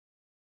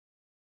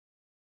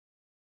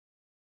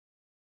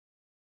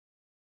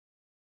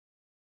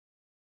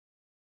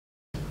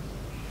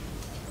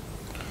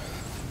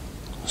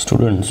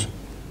Students,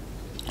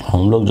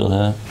 हम लोग जो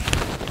है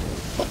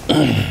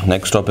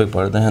नेक्स्ट टॉपिक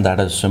पढ़ते हैं, दैट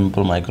इज़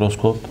सिंपल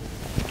माइक्रोस्कोप।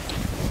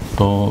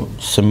 तो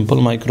सिंपल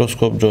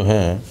माइक्रोस्कोप जो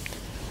है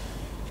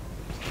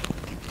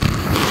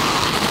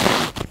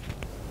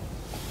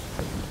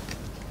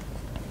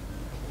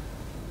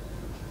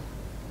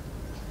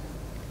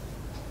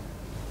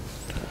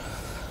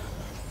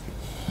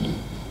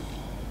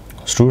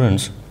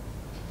स्टूडेंट्स,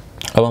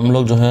 अब हम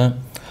लोग जो है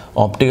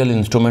ऑप्टिकल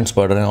इंस्ट्रूमेंट्स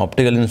पढ़ रहे हैं।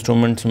 ऑप्टिकल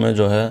इंस्ट्रूमेंट्स में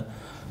जो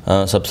है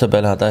सबसे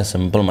पहले आता है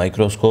सिंपल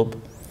माइक्रोस्कोप,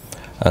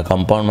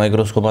 कंपाउंड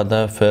माइक्रोस्कोप आता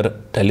है, फिर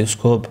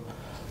टेलीस्कोप।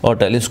 और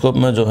टेलीस्कोप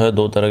में जो है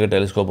दो तरह के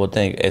टेलीस्कोप होते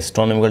हैं, एक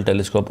एस्ट्रोनॉमिकल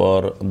टेलीस्कोप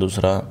और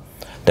दूसरा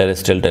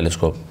टेरेस्ट्रियल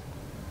टेलीस्कोप।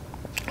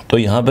 तो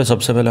यहाँ पे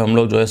सबसे पहले हम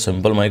लोग जो है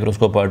सिंपल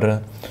माइक्रोस्कोप पढ़ रहे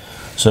हैं।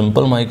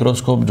 सिंपल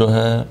माइक्रोस्कोप जो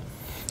है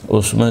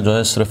उसमें जो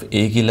है सिर्फ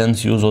एक ही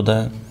लेंस यूज़ होता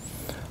है,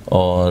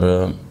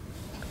 और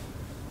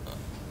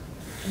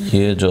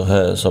ये जो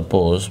है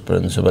सपोज़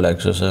प्रिंसिपल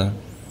एक्सिस है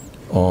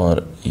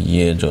और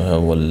ये जो है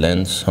वो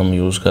लेंस हम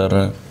यूज़ कर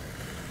रहे हैं,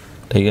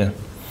 ठीक है।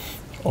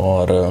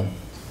 और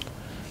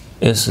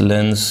इस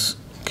लेंस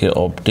के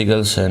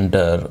ऑप्टिकल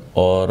सेंटर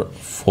और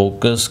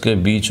फोकस के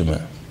बीच में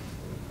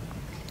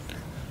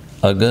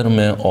अगर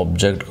मैं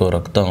ऑब्जेक्ट को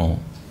रखता हूँ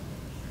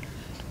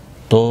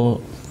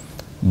तो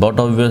बट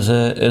ऑब्वियस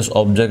है इस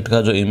ऑब्जेक्ट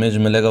का जो इमेज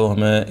मिलेगा वो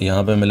हमें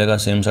यहाँ पे मिलेगा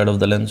same side of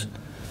the lens.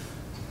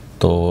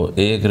 तो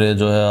एक रे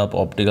जो है आप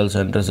ऑप्टिकल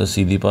सेंटर से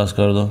सीधी पास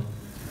कर दो,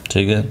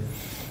 ठीक है,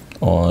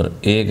 और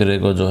एक रे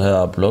को जो है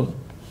आप लोग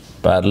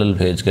पैरेलल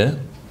भेज के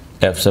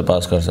एफ से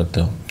पास कर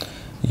सकते हो।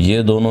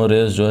 ये दोनों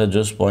रेस जो है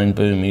जिस पॉइंट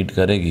पे भी मीट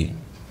करेगी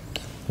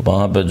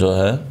वहाँ पे जो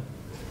है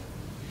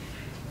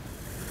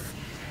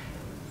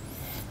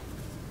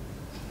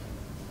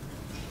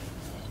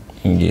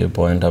ये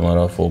पॉइंट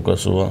हमारा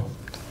फोकस हुआ।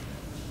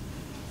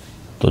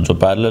 तो जो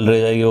पैरेलल रे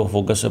जाएगी वो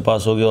फोकस से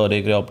पास होगी और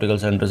एक रे ऑप्टिकल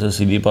सेंटर से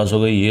सीधी पास हो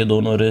गई। ये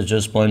दोनों रेस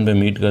जिस पॉइंट पे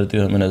मीट करती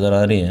हुई हमें नज़र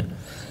आ रही हैं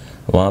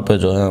वहाँ पे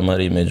जो है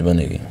हमारी इमेज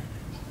बनेगी,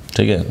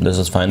 ठीक है। This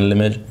is final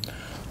image.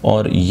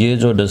 और ये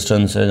जो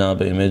डिस्टेंस है जहाँ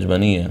पे इमेज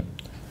बनी है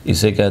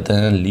इसे कहते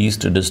हैं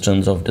least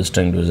distance of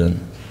distinct vision.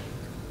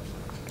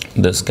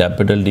 This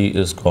capital D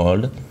is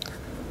called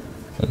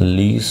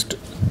least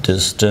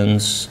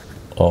distance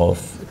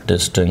of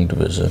distinct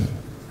vision.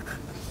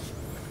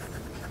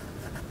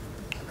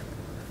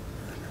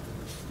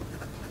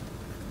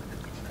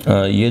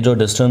 ये जो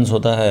डिस्टेंस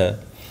होता है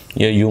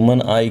ये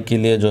ह्यूमन आई के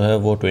लिए जो है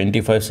वो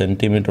 25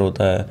 सेंटीमीटर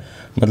होता है।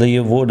 मतलब ये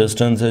वो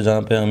डिस्टेंस है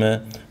जहाँ पे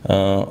हमें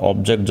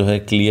ऑब्जेक्ट जो है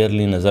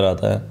क्लियरली नज़र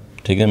आता है,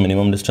 ठीक है,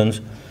 मिनिमम डिस्टेंस।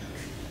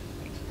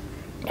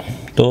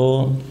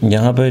 तो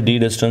यहाँ पे डी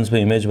डिस्टेंस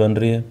पे इमेज बन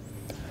रही है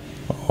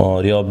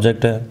और ये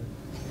ऑब्जेक्ट है।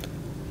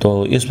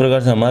 तो इस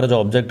प्रकार से हमारा जो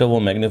ऑब्जेक्ट है वो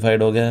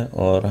मैग्नीफाइड हो गया है।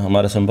 और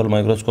हमारा सिंपल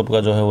माइक्रोस्कोप का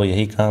जो है वो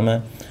यही काम है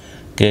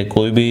कि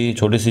कोई भी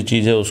छोटी सी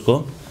चीज़ है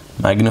उसको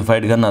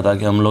मैग्नीफाइड करना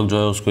ताकि हम लोग जो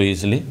है उसको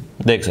ईजिली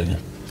देख सकें।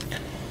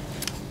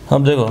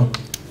 अब देखो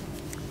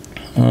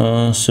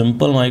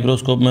सिंपल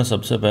माइक्रोस्कोप में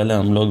सबसे पहले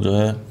हम लोग जो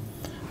है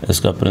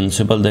इसका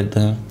प्रिंसिपल देखते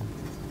हैं।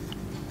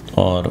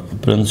 और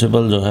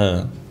प्रिंसिपल जो है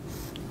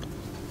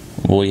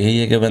वो यही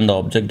है कि when the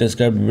object is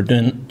kept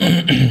between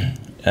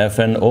F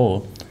and O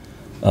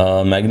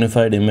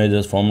magnified image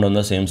is formed on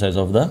the same size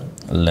of the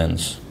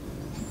lens.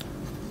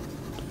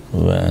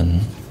 When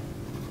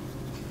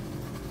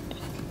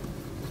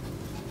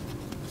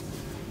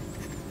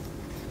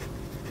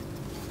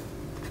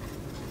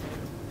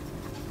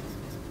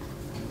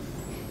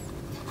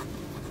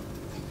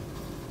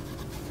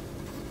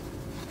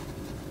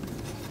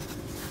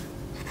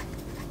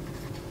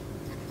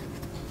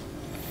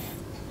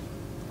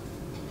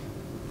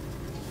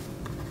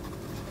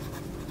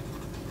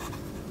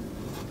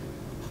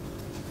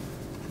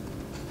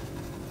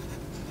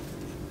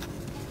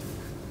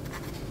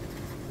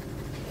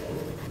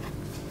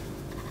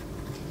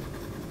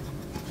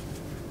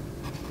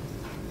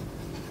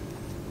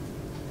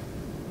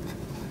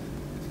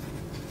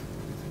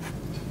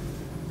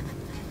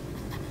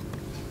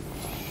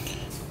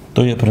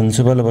तो ये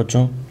प्रिंसिपल है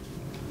बच्चों।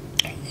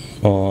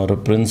 और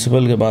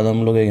प्रिंसिपल के बाद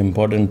हम लोग एक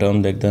इम्पॉर्टेंट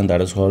टर्म देखते हैं,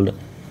 that is called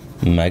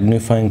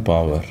magnifying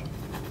power.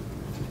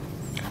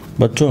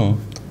 बच्चों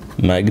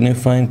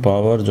मैग्नीफाइंग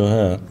पावर जो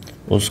है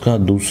उसका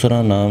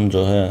दूसरा नाम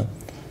जो है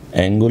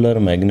एंगुलर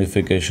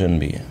मैग्नीफिकेशन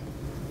भी है।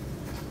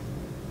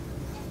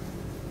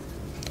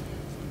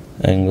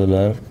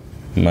 एंगुलर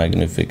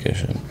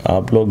मैग्नीफिकेशन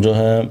आप लोग जो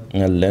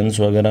है लेंस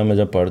वगैरह में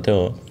जब पढ़ते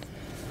हो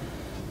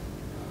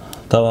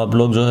तब आप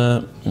लोग जो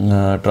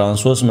है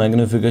ट्रांसवर्स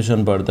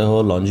मैग्नीफिकेशन पढ़ते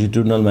हो,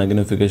 लॉन्जिट्यूडनल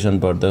मैग्नीफिकेशन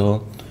पढ़ते हो।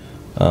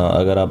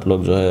 अगर आप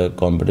लोग जो है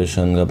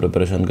कंपटीशन का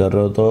प्रिपरेशन कर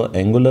रहे हो तो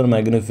एंगुलर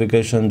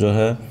मैग्नीफिकेशन जो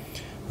है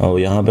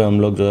यहाँ पे हम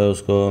लोग जो है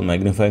उसको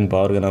मैग्नीफाइंग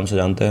पावर के नाम से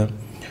जानते हैं।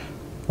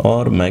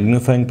 और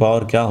मैग्नीफाइंग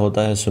पावर क्या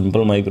होता है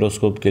सिंपल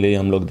माइक्रोस्कोप के लिए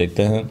हम लोग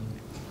देखते हैं।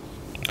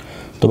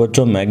 तो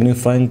बच्चों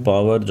मैग्नीफाइंग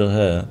पावर जो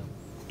है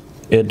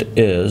it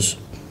is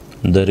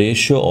the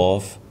ratio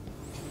of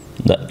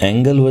the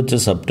angle which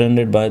is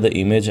subtended by the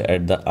image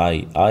at the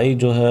आई। आई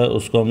जो है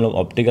उसको हम लोग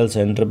ऑप्टिकल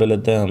सेंटर पे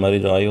लेते हैं। हमारी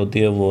जो आई होती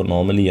है वो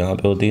नॉर्मली यहाँ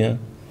पे होती है,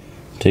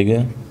 ठीक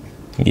है,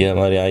 ये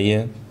हमारी आई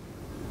है।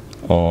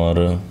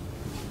 और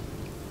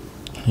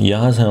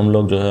यहाँ से हम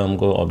लोग जो है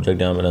हमको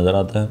ऑब्जेक्ट यहाँ पे नज़र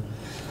आता है।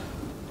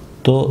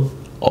 तो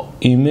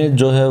इमेज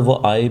जो है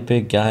वो आई पे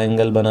क्या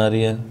एंगल बना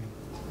रही है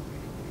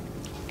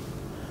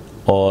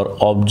और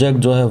ऑब्जेक्ट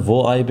जो है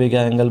वो आई पे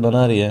क्या एंगल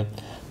बना रही है,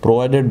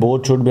 provided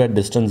both should be at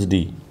distance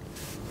D.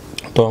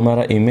 तो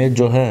हमारा इमेज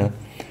जो है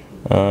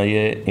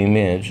ये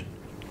इमेज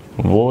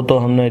वो तो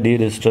हमने डी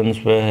डिस्टेंस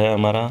पे है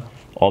हमारा,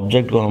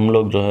 ऑब्जेक्ट को हम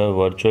लोग जो है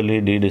वर्चुअली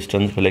डी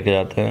डिस्टेंस पे लेके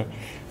जाते हैं।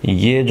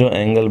 ये जो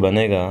एंगल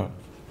बनेगा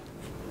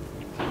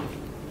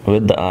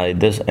with the eye,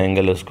 this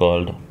angle is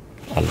called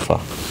alpha.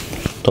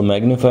 तो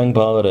magnifying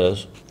power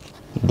is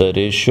the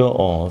ratio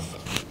of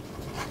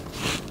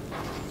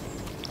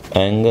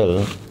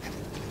angle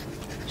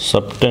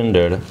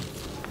subtended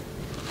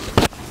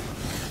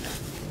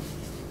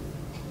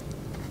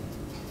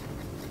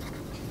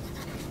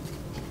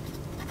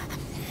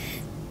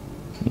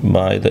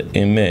by the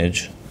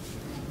image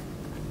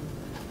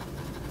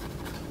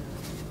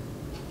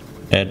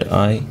at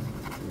eye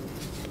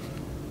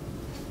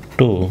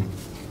to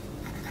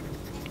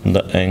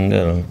the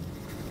angle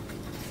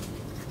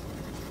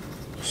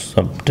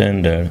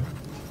subtended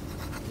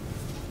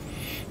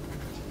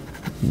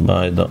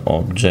by the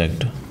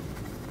object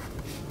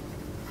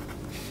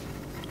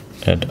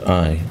at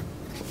eye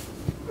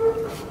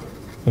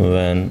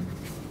when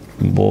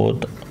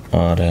both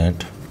are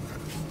at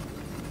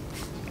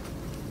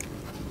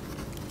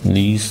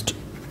least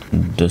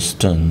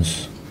distance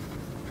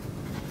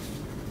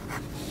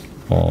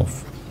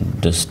of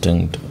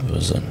distinct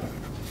vision।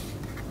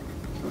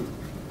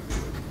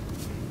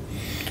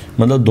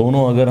 मतलब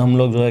दोनों अगर हम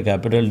लोग जो है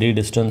capital D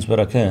distance पे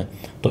रखें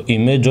तो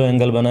इमेज जो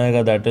एंगल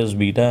बनाएगा that is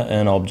beta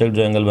and object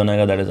जो एंगल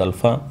बनाएगा दैट इज़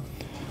अल्फ़ा।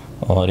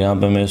 और यहाँ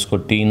पे मैं इसको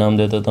टी नाम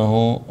दे देता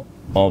हूँ,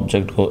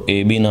 ऑब्जेक्ट को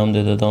ए बी नाम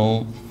दे देता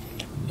हूँ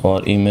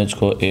और इमेज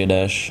को ए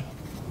dash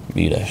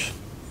B dash.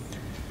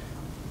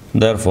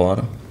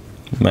 Therefore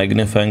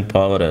magnifying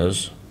power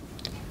is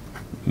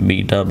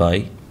beta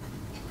by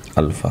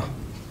alpha.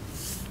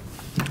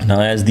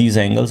 Now as these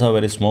angles are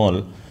very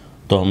small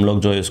तो हम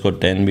लोग जो इसको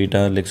 10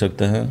 बीटा लिख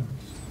सकते हैं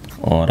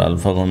और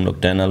अल्फ़ा को हम लोग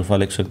 10 अल्फ़ा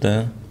लिख सकते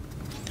हैं।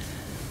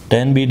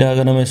 10 बीटा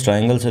अगर हम इस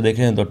ट्राइंगल से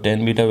देखें तो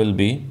 10 beta will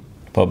be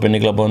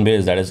perpendicular upon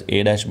base that is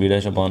a dash B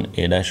dash upon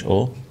A dash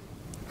O.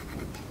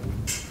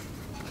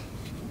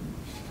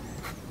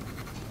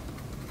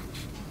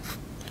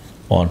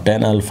 और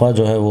 10 अल्फ़ा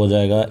जो है वो हो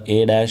जाएगा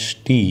ए डैश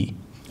टी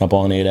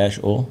अपॉन ए डैश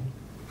ओ।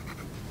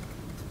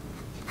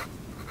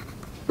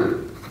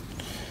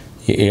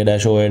 ये ए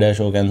डैश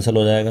ओ कैंसिल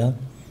हो जाएगा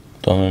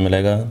तो हमें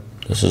मिलेगा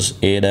this is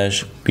a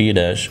dash P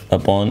dash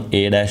upon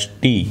A dash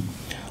T.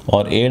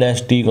 और ए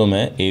डैश टी को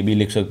मैं ए बी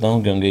लिख सकता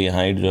हूँ क्योंकि ये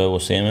हाइट जो है वो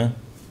सेम है,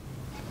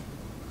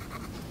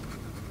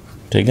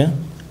 ठीक है।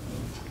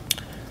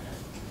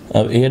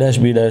 अब ए डैश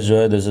बी डैश जो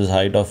है this is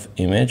height of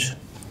image,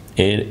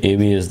 A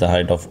B is the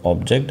height of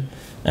object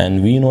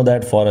and we know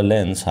that for a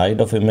lens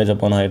height of image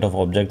upon height of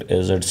object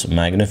is it's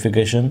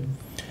magnification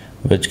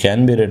which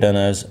can be written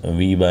as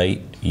we by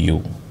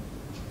you.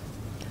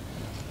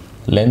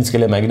 Lens के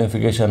लिए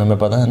magnification हमें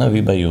पता है ना,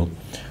 v by you.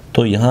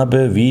 तो यहाँ पे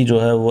v जो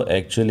है वो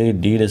एक्चुअली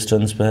d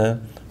डिस्टेंस पे है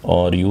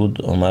और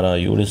u हमारा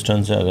u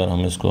डिस्टेंस है। अगर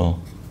हम इसको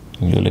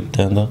u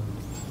लिखते हैं तो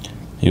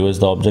u is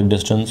the object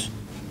distance.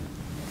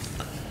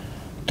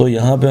 तो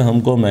यहाँ पे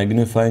हमको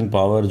मैग्नीफाइंग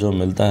पावर जो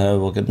मिलता है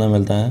वो कितना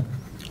मिलता है,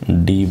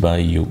 d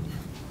बाई यू।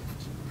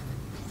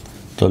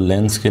 तो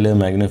लेंस के लिए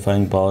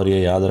मैग्नीफाइंग पावर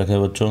ये याद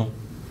रखें बच्चों।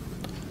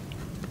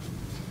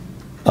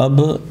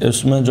 अब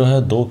इसमें जो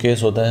है दो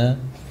केस होता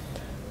है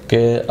कि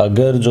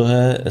अगर जो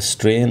है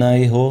स्ट्रेन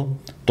आई हो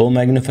तो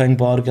मैग्नीफाइंग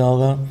पावर क्या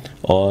होगा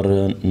और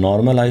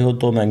नॉर्मल आई हो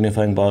तो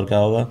मैग्नीफाइंग पावर क्या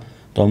होगा।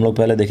 तो हम लोग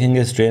पहले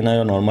देखेंगे स्ट्रेन आई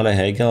और नॉर्मल आई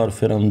है क्या और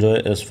फिर हम जो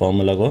है इस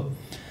फॉर्मूला को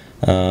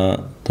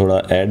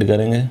थोड़ा ऐड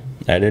करेंगे,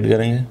 एडिट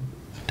करेंगे,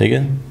 ठीक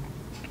है।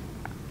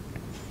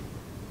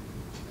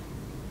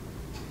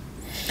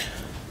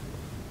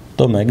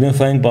 तो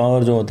मैग्नीफाइंग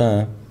पावर जो होता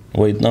है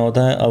वो इतना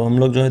होता है। अब हम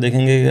लोग जो है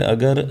देखेंगे कि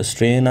अगर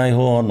स्ट्रेन आई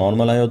हो और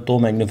नॉर्मल आई हो तो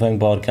मैग्नीफाइंग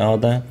पावर क्या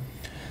होता है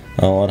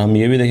और हम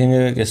ये भी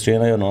देखेंगे कि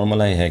स्ट्रेन आई और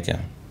नॉर्मल आई है क्या,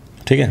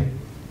 ठीक है।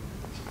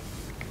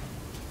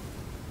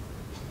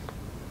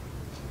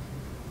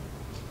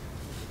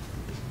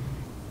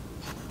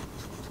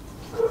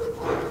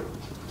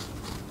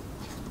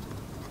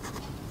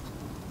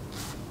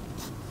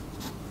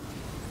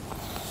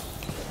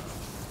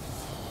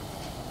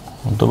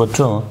 तो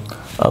बच्चों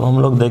अब हम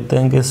लोग देखते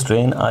हैं कि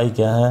स्ट्रेन आई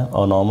क्या है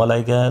और नॉर्मल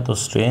आई क्या है। तो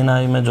स्ट्रेन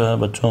आई में जो है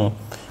बच्चों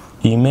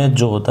इमेज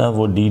जो होता है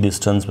वो डी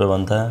डिस्टेंस पे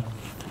बनता है।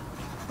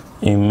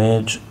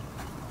 Image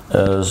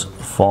is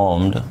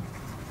formed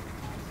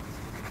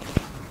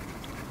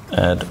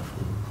at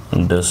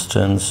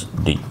distance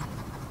d।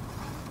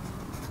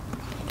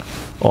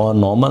 और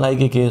नॉर्मल आई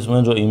के केस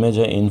में जो इमेज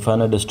है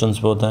इनफाइनाइट डिस्टेंस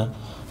पे होता है।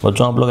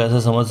 बच्चों आप लोग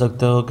ऐसे समझ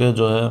सकते हो कि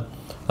जो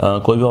है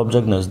कोई भी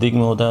ऑब्जेक्ट नज़दीक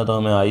में होता है तो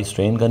हमें आई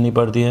स्ट्रेन करनी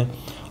पड़ती है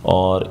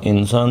और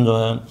इंसान जो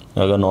है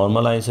अगर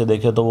नॉर्मल आई से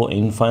देखे तो वो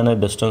इनफाइनाइट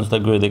डिस्टेंस तक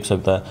भी देख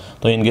सकता है।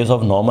 तो इन केस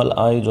ऑफ नॉर्मल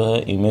आई जो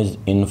है इमेज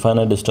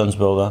इनफाइनाइट डिस्टेंस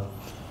पे होगा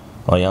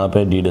और यहाँ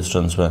पे डी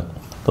डिस्टेंस पे।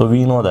 तो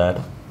we know that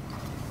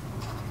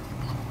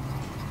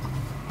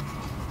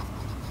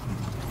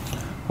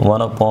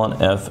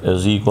 1/f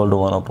is equal to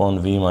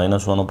 1/v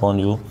minus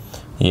 1/u,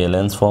 ये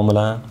लेंस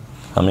फॉर्मूला है,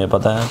 हमें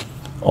पता है।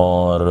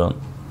 और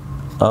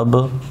अब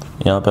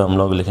यहाँ पे हम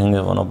लोग लिखेंगे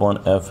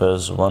 1/f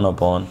इज़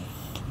 1/,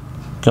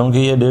 क्योंकि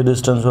ये d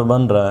डिस्टेंस पे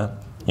बन रहा है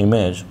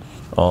इमेज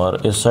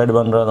और इस साइड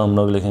बन रहा है तो हम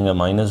लोग लिखेंगे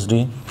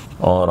 -d,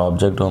 और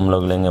ऑब्जेक्ट को हम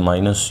लोग लेंगे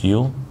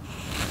 -u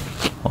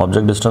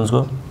ऑब्जेक्ट डिस्टेंस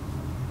को।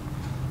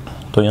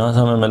 तो यहाँ से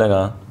हमें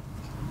मिलेगा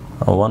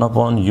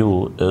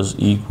 1/u is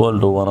equal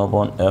to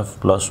 1/f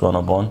plus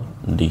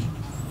 1/d।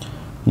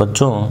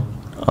 बच्चों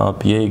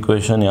आप ये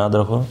इक्वेशन याद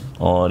रखो,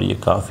 और ये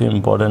काफ़ी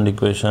इम्पोर्टेंट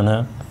इक्वेशन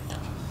है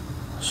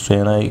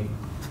स्ट्रेन आई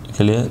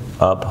के लिए।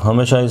 आप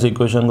हमेशा इस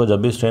इक्वेशन को,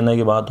 जब भी स्ट्रेन आई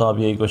की बात हो, आप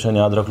ये इक्वेशन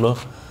याद रख लो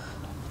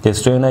कि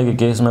स्ट्रेन आई के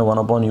केस में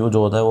 1/u जो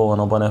होता है वो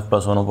 1/f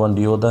प्लस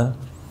 1/d होता है।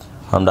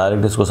 हम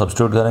डायरेक्ट इसको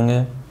सब्स्टिट्यूट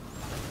करेंगे,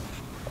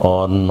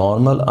 और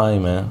नॉर्मल आई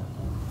में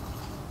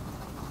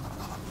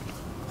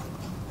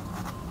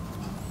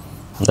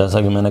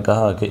जैसा कि मैंने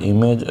कहा कि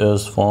image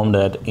is formed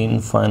at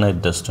infinite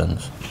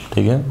distance,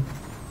 ठीक है।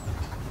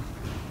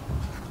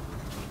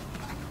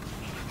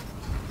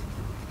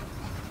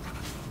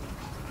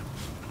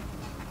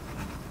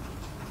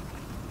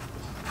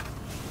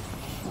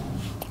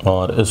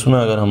 और इसमें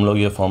अगर हम लोग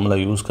ये फार्मूला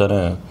यूज़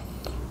करें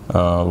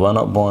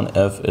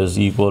 1/f is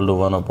equal to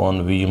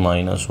 1/v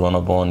minus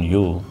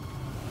 1/u,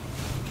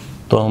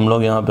 तो हम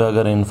लोग यहाँ पे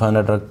अगर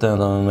इनफाइनाइट रखते हैं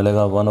तो हमें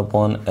मिलेगा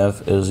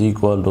 1/f is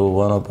equal to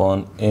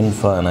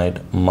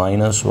 1/इनफाइनाइट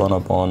minus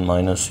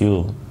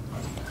 1/-u,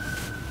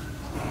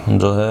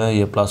 जो है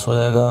ये प्लस हो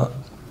जाएगा,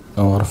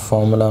 और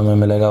फार्मूला में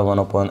मिलेगा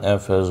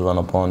 1/f इज़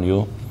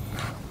 1/u।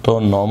 तो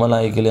नॉर्मल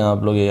आई के लिए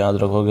आप लोग ये याद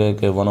रखोगे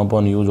कि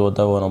 1/u जो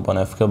होता है वो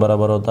 1/f के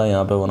बराबर होता है।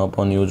 यहाँ पे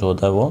 1/u जो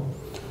होता है वो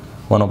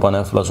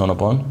 1/f प्लस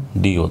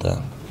 1/d होता है।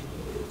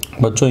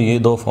 बच्चों ये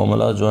दो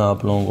फार्मूला जो है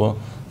आप लोगों को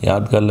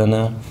याद कर लेना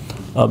है।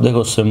 अब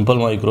देखो सिंपल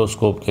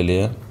माइक्रोस्कोप के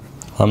लिए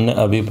हमने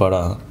अभी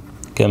पढ़ा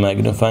कि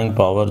मैग्नीफाइंग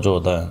पावर जो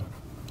होता है,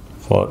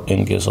 for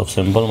in case of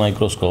simple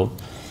microscope,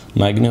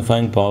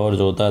 magnifying power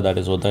जो होता है दैट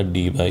इज़ होता है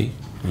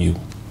d/u।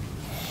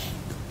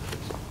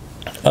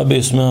 अब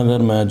इसमें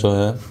अगर मैं जो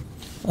है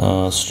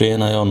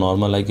स्ट्रेन आई और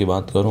नॉर्मल आई की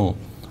बात करूं,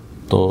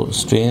 तो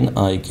स्ट्रेन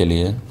आई के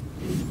लिए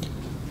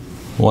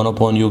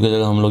 1/u की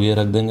जगह हम लोग ये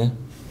रख देंगे,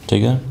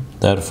 ठीक है।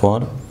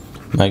 Therefore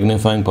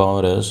magnifying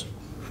power is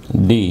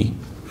d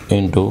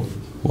into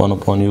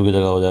 1/u की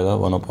जगह हो जाएगा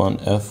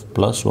 1/f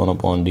प्लस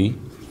 1/d,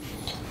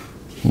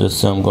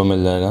 जिससे हमको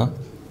मिल जाएगा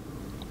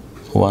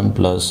 1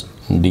 प्लस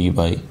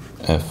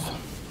d/f।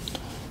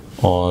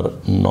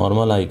 और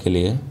नॉर्मल आई के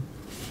लिए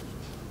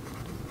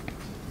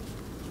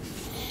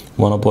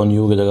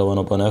 1/u की जगह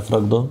 1/f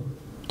रख दो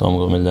तो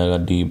हमको मिल जाएगा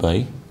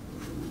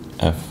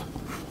d/f।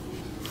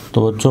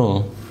 तो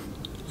बच्चों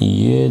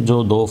ये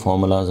जो दो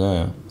फार्मूलाज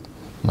हैं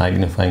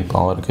मैग्नीफाइंग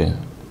पावर के,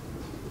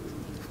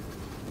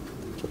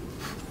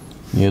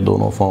 ये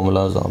दोनों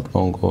फार्मूलाज आप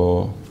लोगों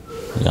को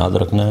याद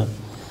रखना है।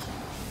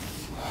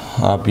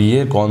 आप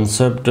ये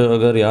कॉन्सेप्ट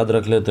अगर याद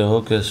रख लेते हो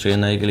कि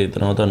स्ट्रेन आई के लिए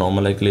इतना होता है,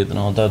 नॉर्मल आई के लिए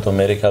इतना होता है, तो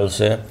मेरे ख्याल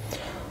से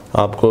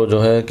आपको जो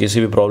है किसी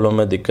भी प्रॉब्लम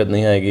में दिक्कत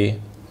नहीं आएगी,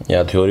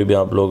 या थ्योरी भी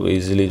आप लोग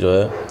इजीली जो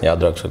है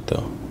याद रख सकते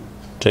हो,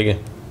 ठीक है।